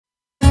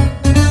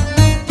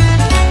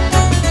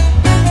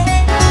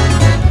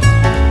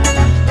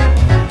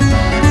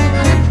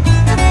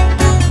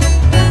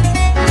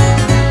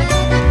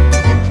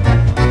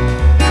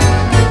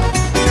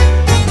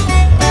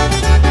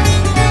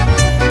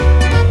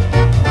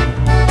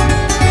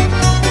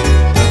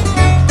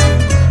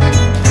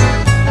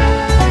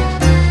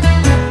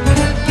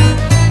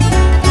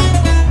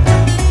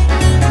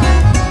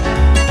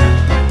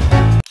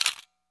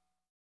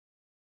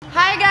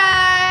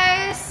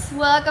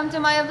to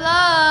my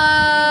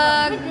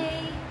vlog!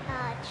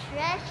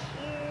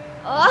 Treasure.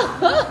 Oh.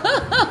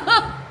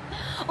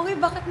 Okay,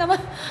 bakit naman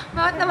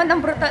ang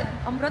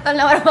brutal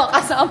naman ang mga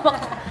kasama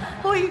ko?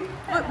 Hoy,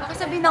 baka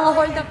sabihin na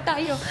hold up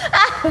tayo.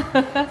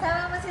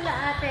 Sama mo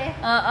sila ate.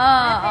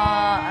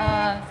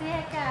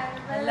 Sige ka.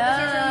 Hello.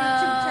 Kasi sa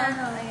YouTube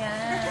channel.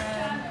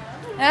 Ayan.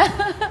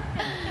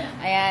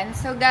 Ayan.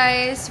 So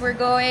guys, we're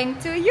going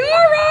to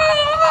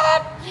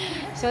Europe!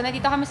 So,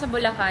 nandito kami sa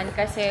Bulacan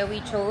kasi we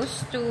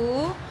chose to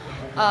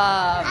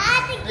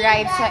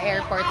ride sa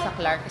airport sa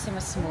Clark kasi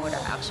mas mura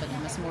actually.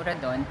 Mas mura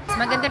doon.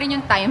 Maganda rin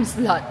yung time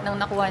slot ng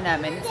nakuha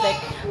namin. It's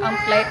like, ang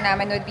flight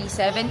namin would be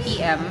 7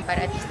 PM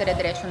para at least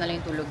dire-diretso na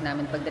lang yung tulog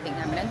namin pagdating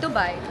namin ng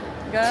Dubai.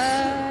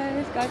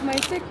 Guys, got my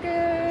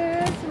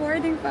tickets!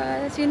 Boarding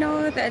pass. You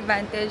know the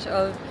advantage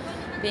of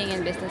being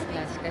in business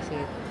class kasi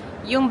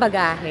yung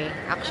bagahe.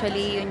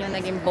 Actually, yun yung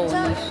naging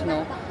bonus,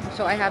 no?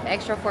 So, I have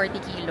extra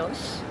 40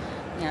 kilos.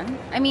 Yan.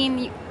 I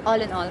mean, all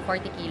in all,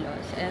 40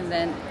 kilos. And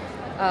then,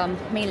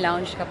 may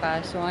lounge ka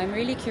pa. So, I'm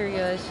really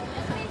curious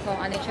kung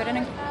ano yung tsura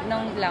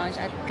ng lounge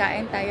at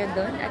kain tayo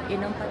doon at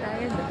inom pa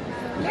tayo doon.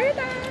 Here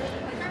tayo!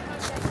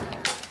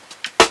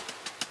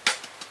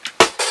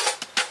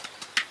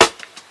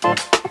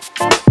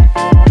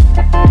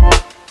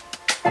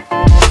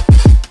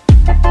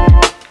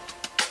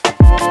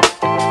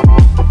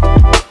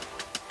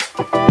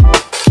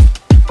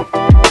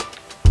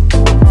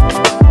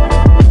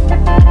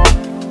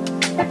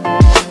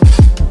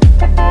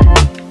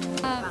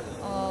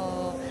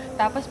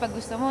 Tapos pag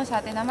gusto mo, sa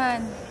atin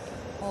naman.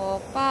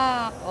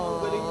 Opak.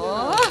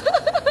 Oh.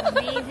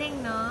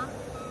 Amazing, no?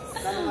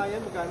 Kano nga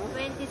yan? Magkano?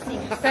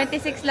 26.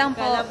 26 lang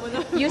po.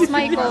 Use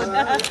my code.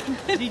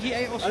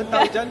 CGI o ano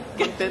tawag dyan?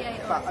 Content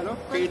pa, ano?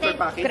 Creator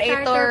package?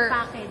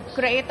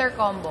 Creator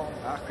combo.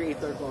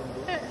 Creator combo.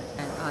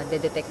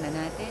 Dedetect na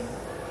natin.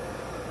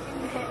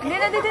 Hindi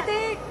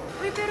na-dedetect.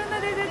 Uy, pero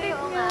na-dedetect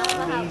niya.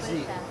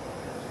 Amazing.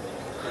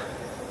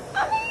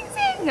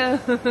 Amazing!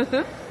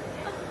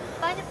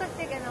 Paano pag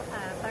ano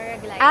ka?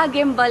 Paragliding?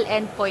 Gimbal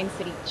endpoints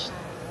reached.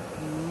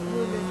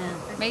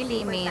 May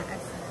limit.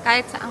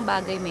 Kahit saang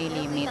bagay may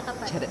limit.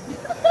 Charot.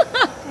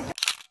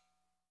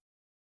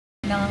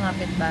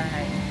 Nangangapit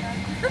bahay.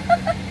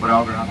 For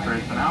all ground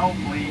personnel,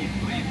 please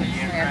leave the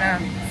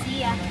aircraft. See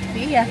ya.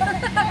 See ya.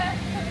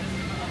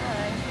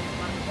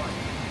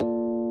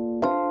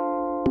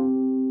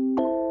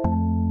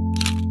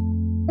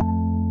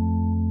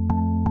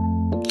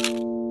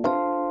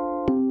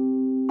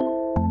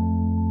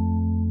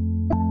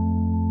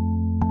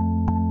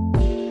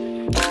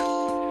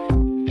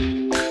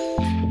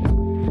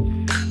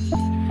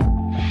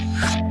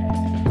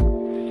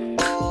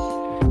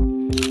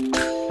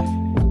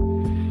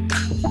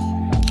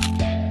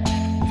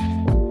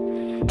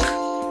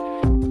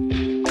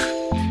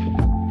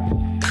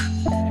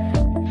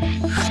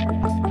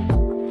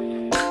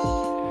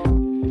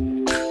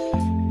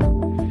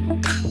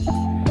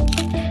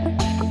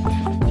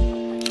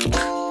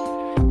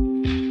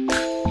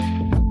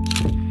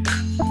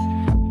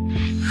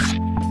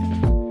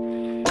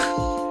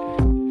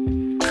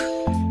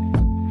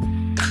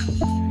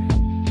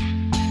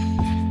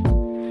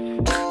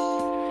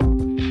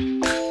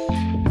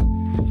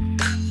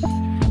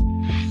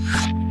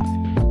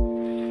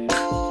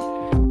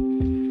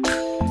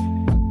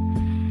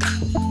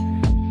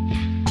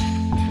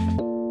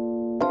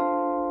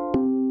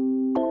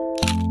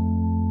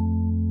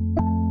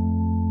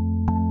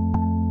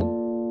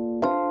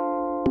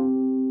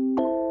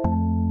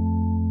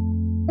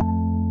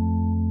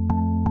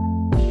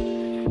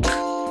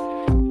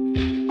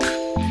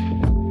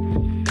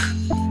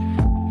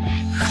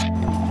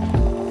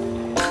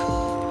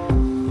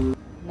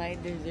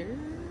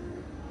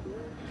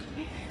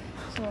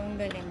 So, ang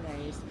galing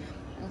guys.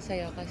 Ang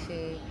saya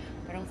kasi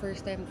parang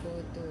first time ko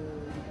to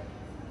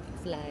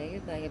fly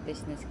via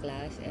business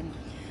class and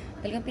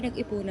talagang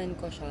pinag-ipunan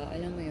ko siya.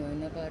 Alam mo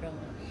yun, na parang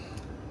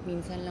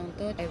minsan lang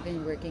to. I've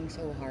been working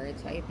so hard.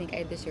 So, I think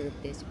I deserve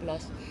this.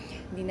 Plus,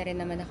 hindi na rin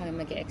naman na kami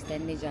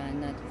mag-extend ni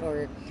Janet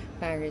for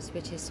Paris,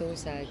 which is so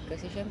sad.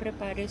 Kasi syempre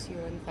Paris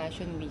yun,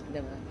 Fashion Week,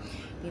 diba?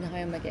 Hindi na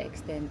kami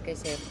mag-extend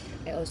kasi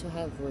I also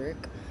have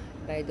work.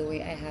 By the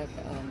way, I have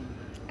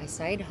a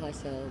side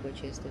hustle,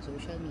 which is the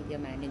social media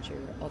manager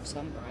of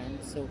some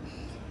brands. So,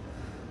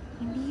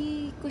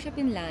 hindi ko siya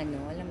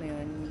pinlano, alam mo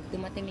yun,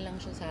 dumating lang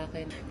siya sa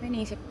akin. Pero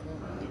naisip ko,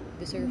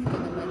 deserve ko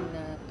naman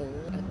na to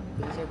at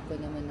deserve ko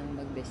naman ng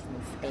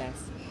mag-business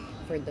class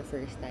for the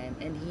first time.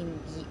 And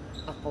hindi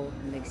ako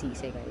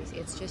nagsisi, guys.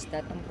 It's just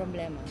that, ang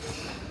problema,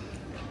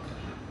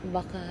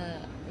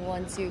 baka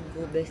once you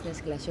go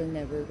business class, you'll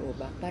never go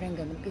back. Parang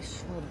ganun,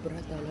 kasi sobra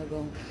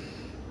talagang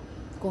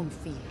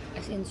comfy.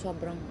 As in,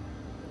 sobrang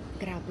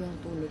grabe yung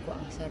tulog ko,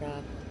 ang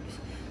sarap.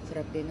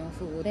 Sarap din ng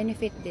food.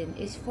 Benefit din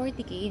is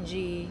 40 kg.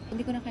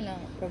 Hindi ko na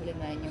kailangang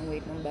problemahin yung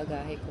weight ng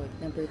bagahe ko.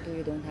 Number 2,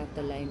 you don't have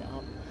to line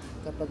up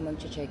kapag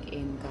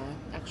mag-check-in ka.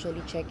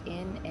 Actually,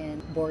 check-in and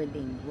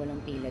boarding.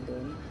 Walang pila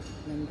doon.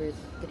 Number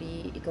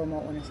 3, ikaw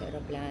mauuna sa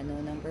aeroplano.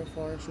 Number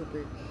 4,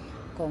 super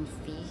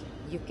comfy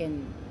you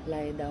can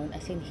lie down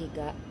as in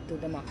higa to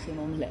the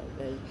maximum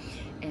level.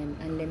 And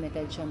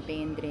unlimited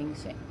champagne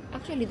drinks.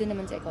 Actually, doon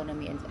naman sa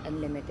economy and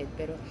unlimited.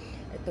 Pero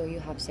ito, you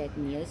have set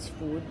meals,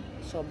 food,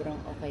 sobrang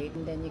okay.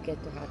 And then you get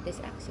to have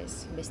this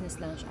access, business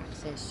lounge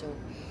access. So,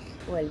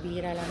 well,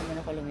 bihira lang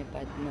naman ako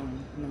lumipad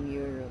ng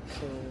Europe.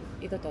 So,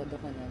 ito todo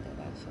ko na,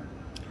 diba? So,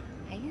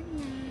 ayan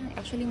lang.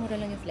 Actually, mura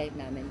lang yung flight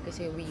namin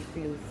kasi we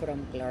flew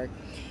from Clark.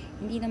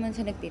 Hindi naman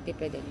sa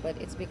nagtitipid din, but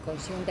it's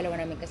because yung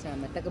dalawa namin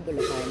kasama, taga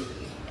Bulacan.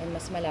 And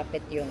mas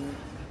malapit yun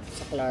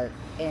sa Clark.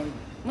 And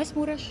mas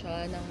mura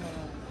siya ng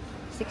mga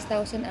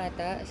 6,000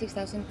 ata,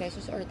 6,000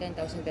 pesos or 10,000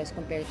 pesos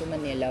compared to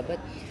Manila. But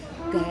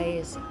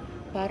guys,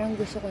 parang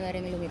gusto ko na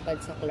rin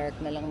lumipad sa Clark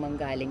na lang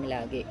manggaling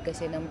lagi.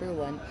 Kasi number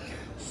one,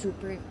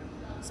 super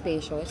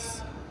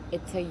spacious.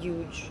 It's a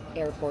huge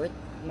airport.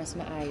 Mas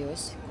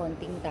maayos.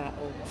 Konting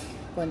tao.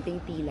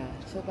 Konting pila.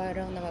 So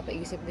parang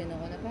napapaisip din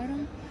ako na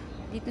parang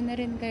dito na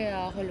rin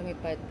kaya ako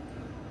lumipad.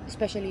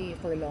 Especially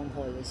for long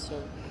hauls. So,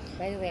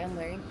 by the way, I'm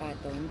wearing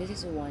pattern. This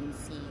is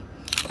 1C.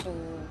 So,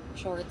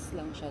 shorts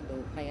lang siya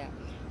though. Kaya,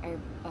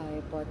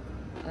 I bought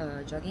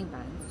jogging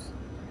pants.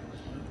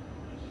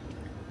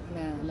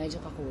 Na medyo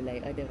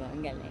kakulay. O, diba?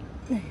 Ang galing.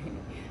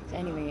 So,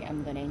 anyway,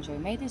 I'm gonna enjoy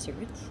my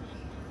desserts.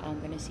 I'm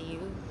gonna see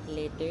you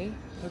later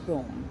at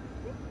Rome.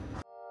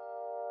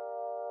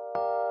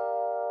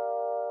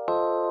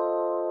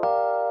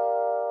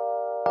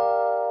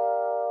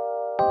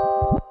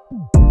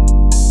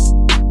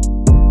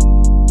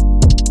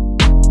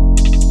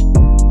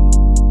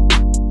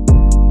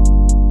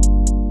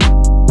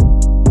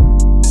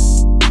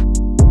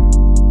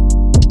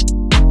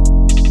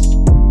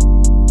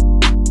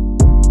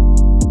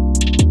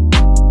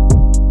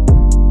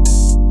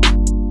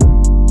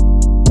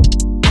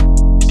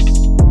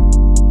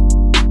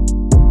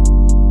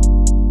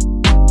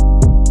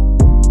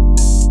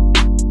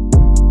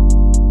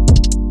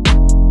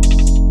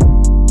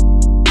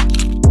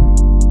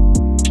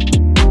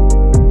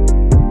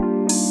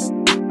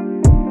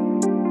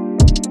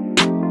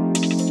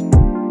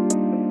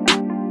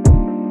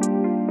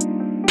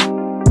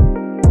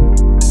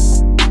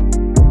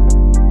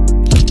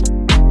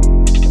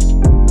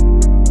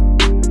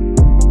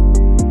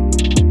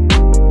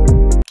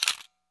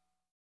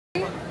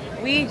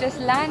 We just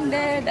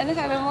landed. Ano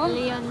sabi mo?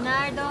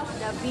 Leonardo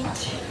da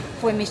Vinci.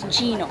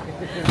 Fiumicino.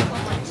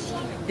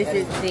 This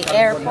is the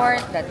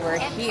airport that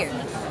we're here.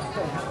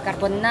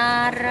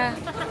 Carbonara.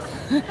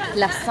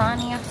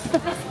 Lasagna.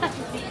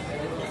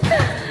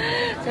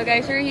 So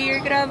guys, we're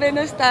here. Grabe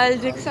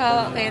nostalgic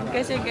sa akin.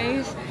 Kasi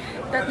guys,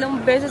 3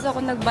 beses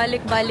ako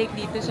nagbalik-balik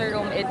dito sa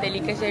Rome,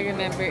 Italy. Kasi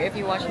remember, if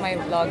you watch my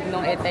vlog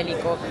nung Italy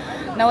ko,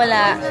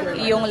 nawala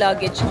yung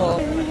luggage ko.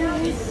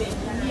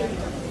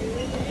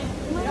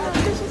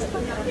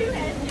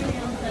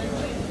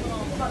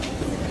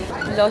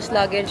 Lost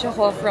luggage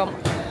ako from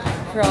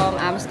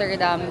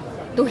Amsterdam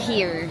to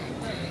here.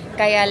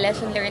 Kaya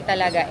lesson learned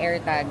talaga,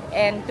 AirTag.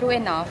 And true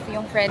enough,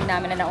 yung friend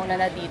namin na nauna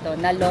na dito,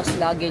 na lost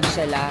luggage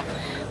sila.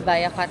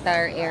 Via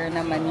Qatar Air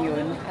naman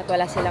yun. At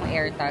wala silang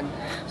AirTag.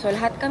 So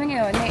lahat kami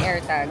ngayon may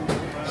AirTag.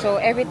 So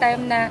every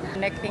time na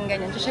connecting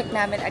ganyan, check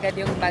namin agad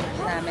yung bag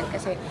namin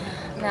kasi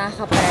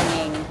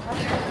nakakapraning.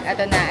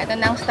 Ito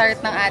na ang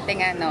start ng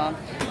ating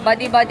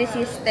body-body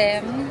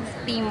system,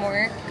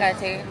 teamwork,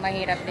 kasi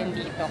mahirap din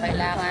dito.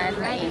 Kailangan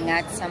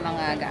maingat sa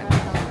mga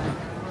gamit.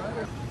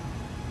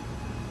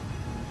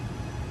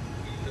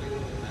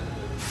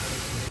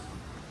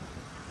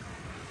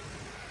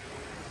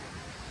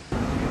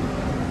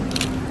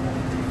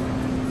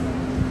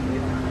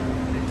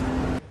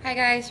 Hi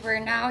guys, we're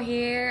now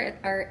here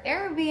at our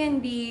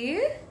Airbnb.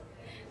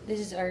 This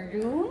is our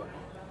room.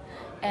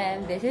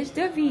 And this is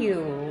the view.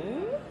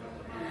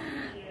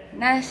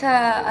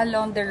 Nasa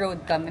along the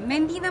road kami.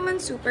 Hindi naman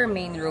super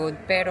main road,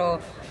 pero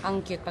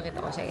ang cute,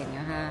 pakita ko sa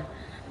inyo ha.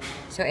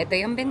 So ito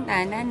yung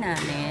bintana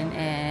namin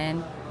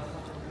and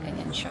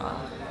ganyan siya.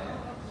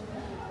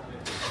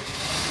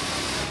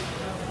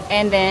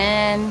 And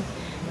then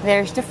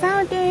there's the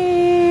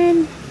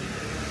fountain.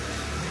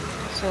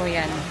 So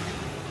yan.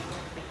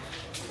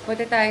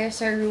 Punta tayo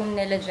sa room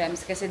nila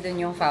Gems kasi dun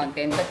yung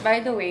fountain. But by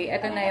the way,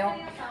 ito na yung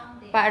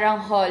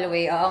parang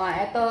hallway. Oo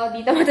nga, ito,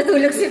 dito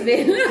matutulog si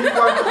Bill.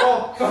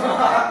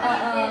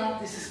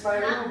 This is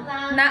my room.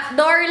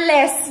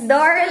 Doorless.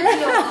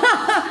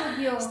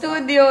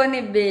 Studio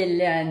ni Bill.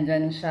 Yan,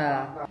 dyan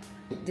siya.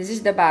 This is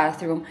the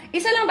bathroom.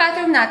 Isa lang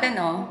bathroom natin,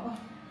 no?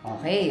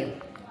 Okay.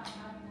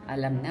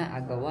 Alam na,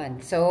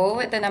 agawan. So,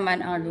 ito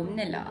naman ang room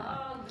nila.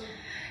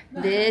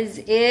 This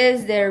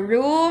is their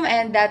room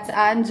and that's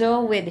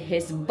Anjo with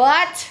his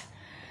butt.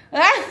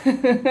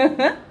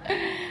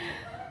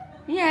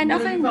 Yan,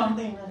 okay.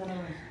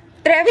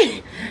 Trevi.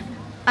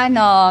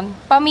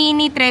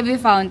 Pamini Trevi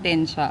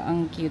fountain siya.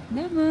 Ang cute,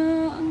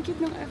 diba? Ang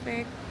cute ng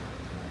effect.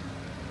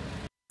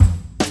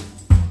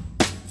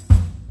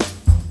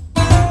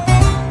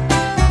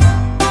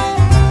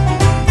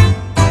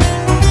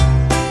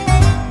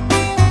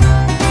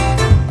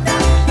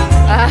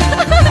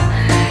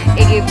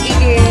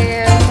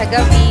 Igib-igib sa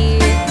gabi.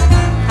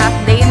 Half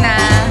day na.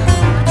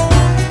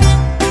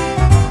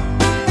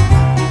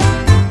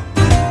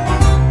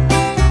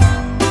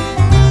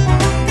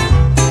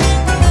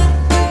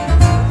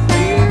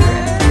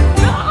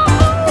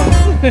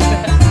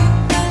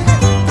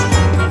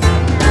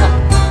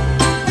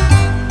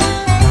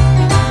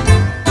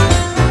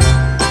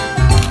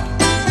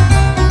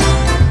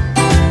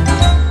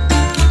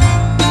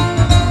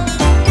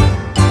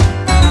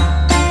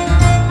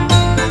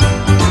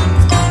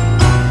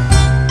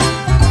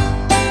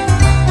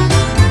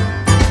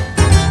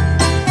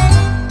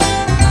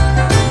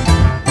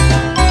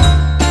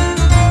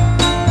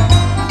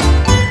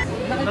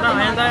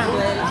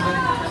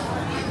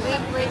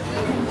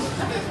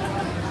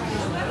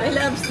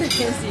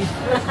 expensive.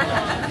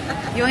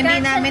 Yung hindi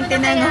namin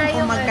tinanong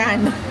kung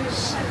magkano.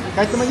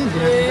 Kahit naman yun, hindi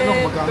natin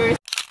tanong magkano.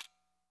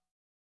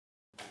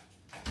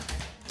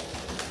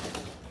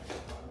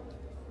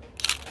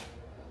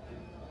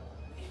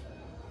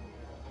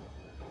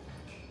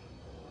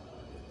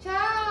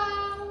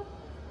 Ciao!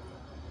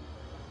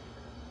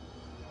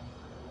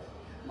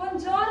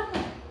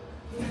 Buongiorno!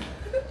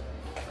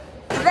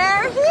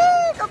 Very!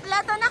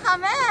 Kompleto na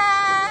kami!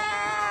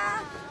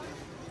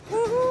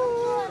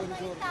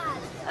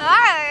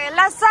 Ay,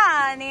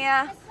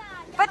 lasagna!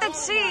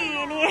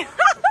 Fettuccine!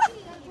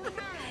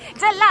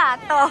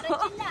 Gelato!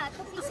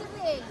 Gelato,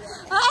 pizzeria!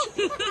 Ay!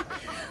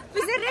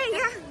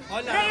 Pizzeria!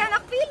 Raya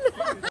Nakpil!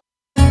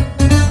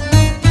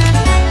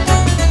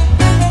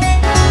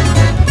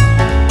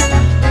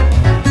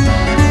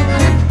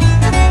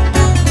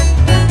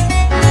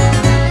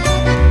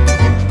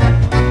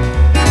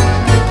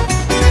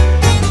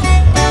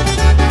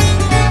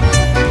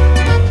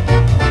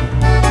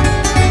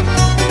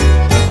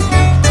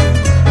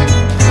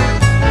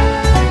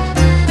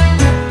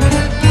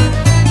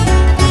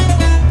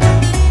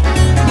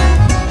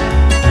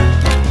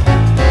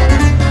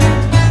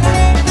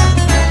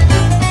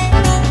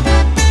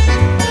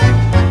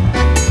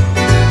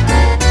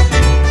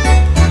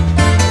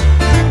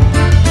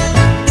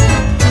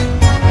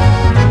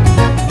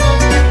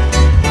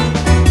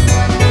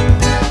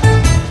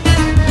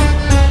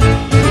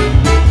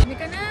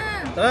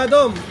 Tara,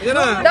 Dom! Yan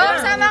na! Dom,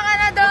 sama ka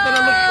na, Dom!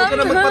 Huwag ka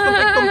na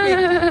magpatumpik-tumpik.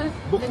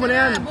 Book mo na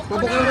yan.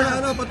 Pabuk mo na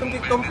ano,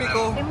 patumpik-tumpik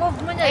oh. I-move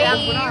mo na yan.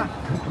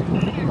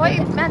 Hoy,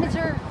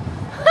 manager!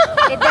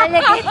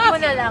 I-delegate mo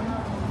na lang.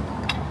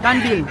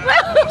 Candle!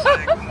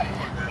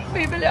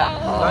 Bibili ako.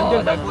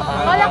 Candle, dahil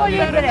utang. Wala ko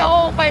libre. Ako,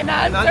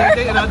 finance. Another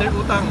day, another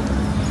utang.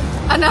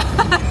 Ano?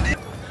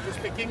 You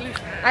speak English?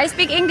 I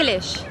speak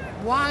English.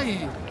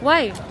 Why?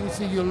 Why? You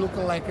see, you look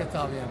like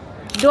Italian.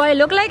 Do I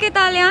look like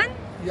Italian?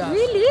 Yes.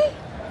 Really?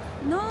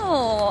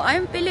 No,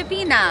 I'm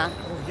Filipina.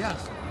 Oh,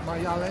 yes.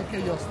 I like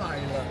your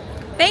style.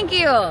 Thank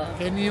you.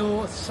 Can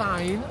you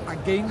sign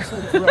against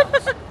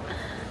drugs?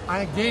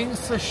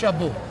 Against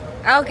shabu.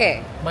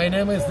 Okay. My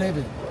name is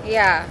David.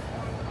 Yeah.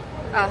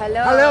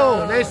 Hello.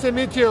 Hello, nice to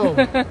meet you.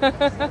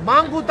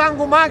 Mangutang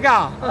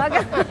umaga.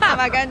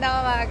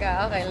 Magandang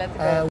umaga. Okay, let's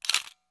go.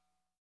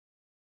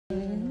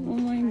 Oh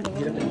my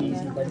God.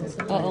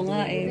 Oo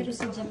nga eh. Pero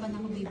sa Japan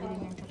ako bibili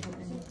niyan.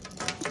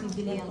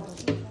 Bibili ako.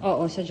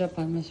 Oo, sa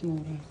Japan mas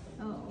mura.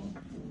 Oo.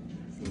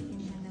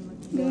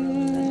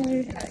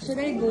 Should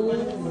I go?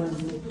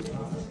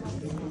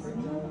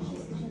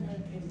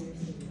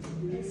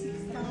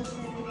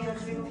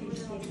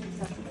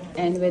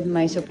 And with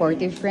my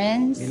supportive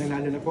friends,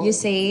 Nanalo na po. you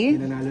say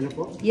Nanalo na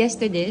po. yes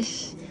to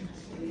this.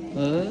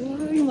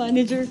 Ay,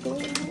 manager ko.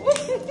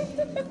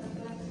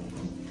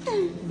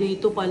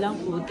 Dito pa lang,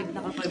 putik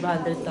naka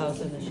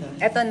 500,000 na siya.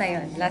 Ito na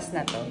yun. Last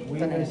na to.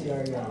 Ito na yun.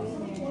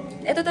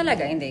 Ito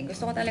talaga, hindi.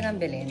 Gusto ko talagang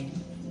bilhin.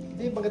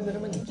 Hindi, maganda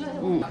naman.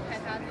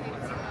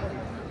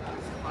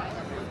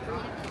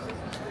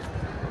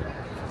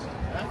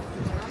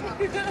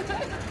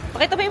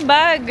 Pakita mo yung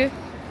bag.